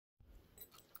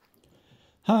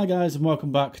Hi guys, and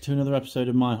welcome back to another episode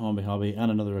of my Hornby hobby and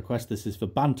another request. This is for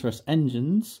Banterous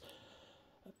Engines,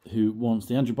 who wants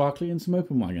the Andrew Barclay and some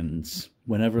open wagons.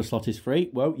 Whenever a slot is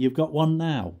free, well, you've got one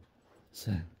now.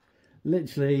 So,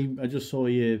 literally, I just saw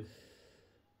your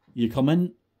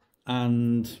comment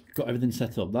and got everything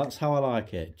set up. That's how I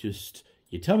like it. Just,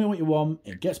 you tell me what you want,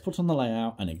 it gets put on the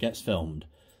layout and it gets filmed.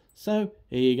 So,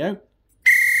 here you go.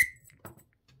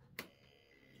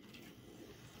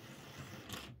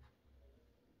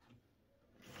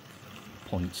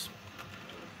 Points.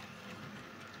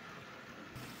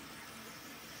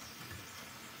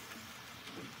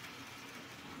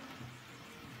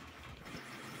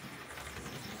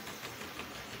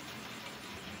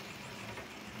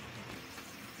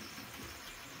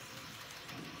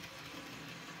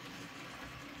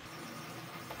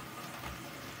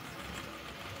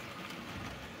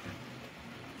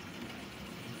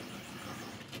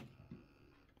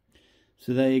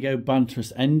 So there you go,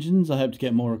 Banterous Engines. I hope to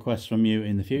get more requests from you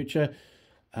in the future.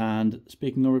 And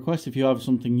speaking of requests, if you have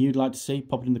something you'd like to see,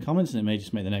 pop it in the comments and it may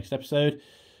just make the next episode.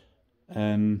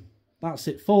 That's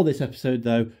it for this episode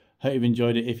though. Hope you've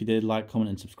enjoyed it. If you did, like, comment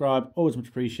and subscribe. Always much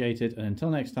appreciated. And until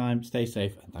next time, stay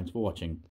safe and thanks for watching.